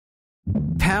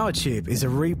Powerchip is a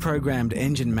reprogrammed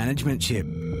engine management chip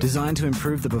designed to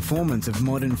improve the performance of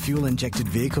modern fuel-injected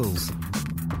vehicles.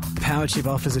 Powerchip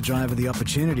offers a driver the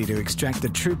opportunity to extract the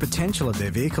true potential of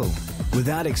their vehicle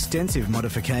without extensive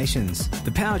modifications.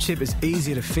 The Powerchip is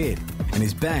easy to fit and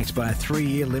is backed by a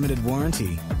 3-year limited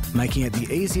warranty, making it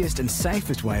the easiest and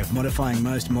safest way of modifying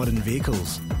most modern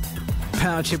vehicles.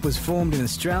 Powerchip was formed in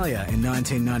Australia in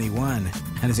 1991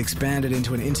 and has expanded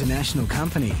into an international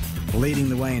company, leading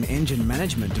the way in engine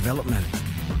management development.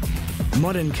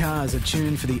 Modern cars are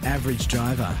tuned for the average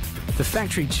driver. The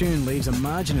factory tune leaves a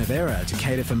margin of error to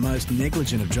cater for most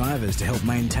negligent of drivers to help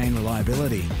maintain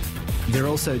reliability. They're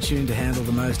also tuned to handle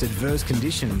the most adverse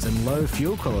conditions and low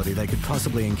fuel quality they could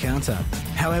possibly encounter.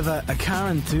 However, a car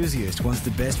enthusiast wants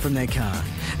the best from their car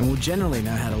and will generally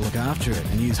know how to look after it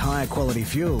and use higher quality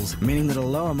fuels, meaning that a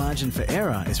lower margin for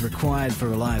error is required for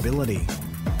reliability.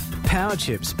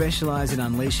 Powerchip specialise in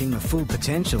unleashing the full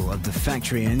potential of the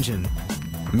factory engine.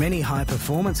 Many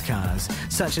high-performance cars,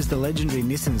 such as the legendary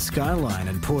Nissan Skyline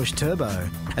and Porsche Turbo,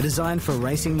 are designed for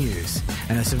racing use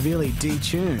and are severely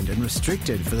detuned and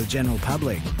restricted for the general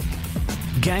public.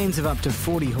 Gains of up to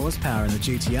 40 horsepower in the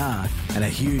GTR and a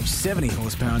huge 70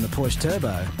 horsepower in the Porsche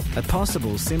Turbo are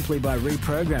possible simply by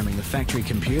reprogramming the factory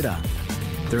computer.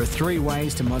 There are 3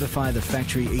 ways to modify the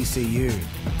factory ECU: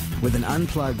 with an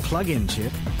unplugged plug-in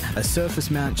chip, a surface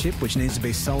mount chip which needs to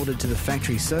be soldered to the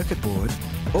factory circuit board,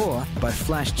 or by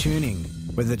flash tuning,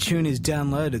 where the tune is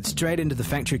downloaded straight into the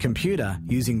factory computer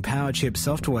using Powerchip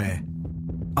software.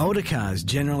 Older cars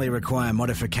generally require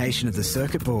modification of the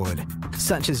circuit board,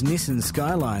 such as Nissan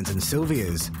Skylines and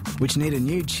Silvias, which need a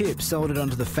new chip soldered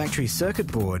onto the factory circuit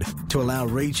board to allow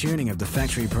retuning of the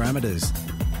factory parameters.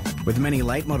 With many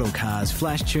late-model cars,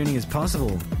 flash tuning is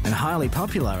possible and highly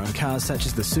popular on cars such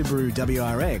as the Subaru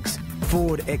WRX,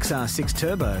 Ford XR6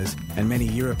 Turbos and many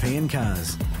European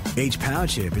cars. Each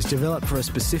Powerchip is developed for a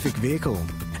specific vehicle,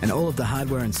 and all of the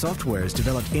hardware and software is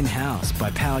developed in-house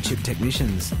by Powerchip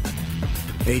technicians.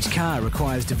 Each car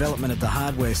requires development of the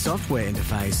hardware-software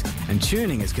interface, and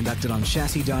tuning is conducted on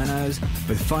chassis dynos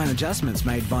with fine adjustments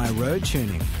made via road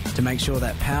tuning to make sure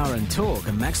that power and torque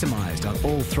are maximised on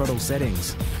all throttle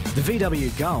settings. The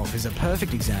VW Golf is a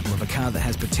perfect example of a car that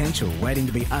has potential waiting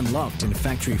to be unlocked in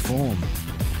factory form.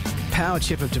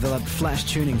 Powerchip have developed flash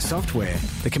tuning software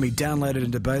that can be downloaded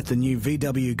into both the new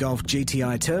VW Golf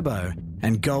GTI Turbo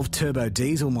and Golf Turbo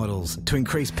Diesel models to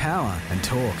increase power and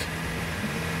torque.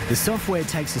 The software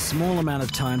takes a small amount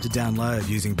of time to download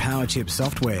using Powerchip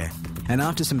software, and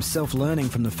after some self-learning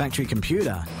from the factory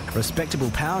computer,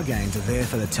 respectable power gains are there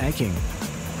for the taking.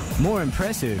 More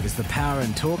impressive is the power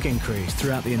and torque increase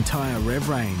throughout the entire rev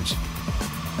range.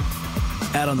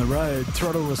 Out on the road,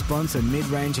 throttle response and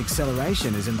mid-range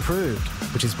acceleration is improved,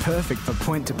 which is perfect for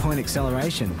point-to-point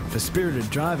acceleration for spirited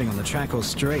driving on the track or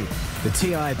street. The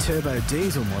TI Turbo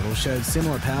Diesel model showed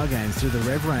similar power gains through the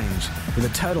rev range, with a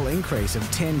total increase of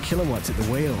 10 kilowatts at the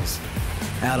wheels.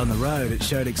 Out on the road, it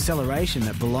showed acceleration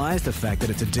that belies the fact that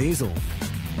it's a diesel.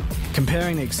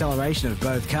 Comparing the acceleration of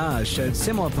both cars showed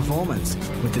similar performance,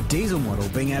 with the diesel model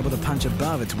being able to punch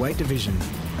above its weight division.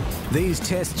 These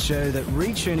tests show that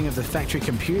retuning of the factory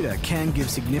computer can give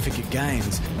significant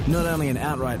gains, not only in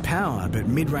outright power, but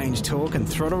mid-range torque and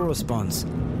throttle response.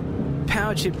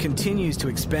 Powerchip continues to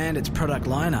expand its product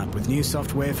lineup with new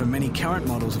software for many current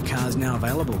models of cars now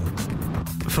available.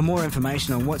 For more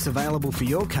information on what's available for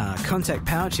your car, contact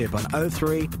Powerchip on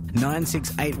 03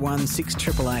 9681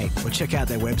 6888 or check out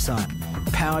their website,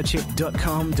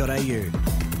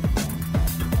 powerchip.com.au.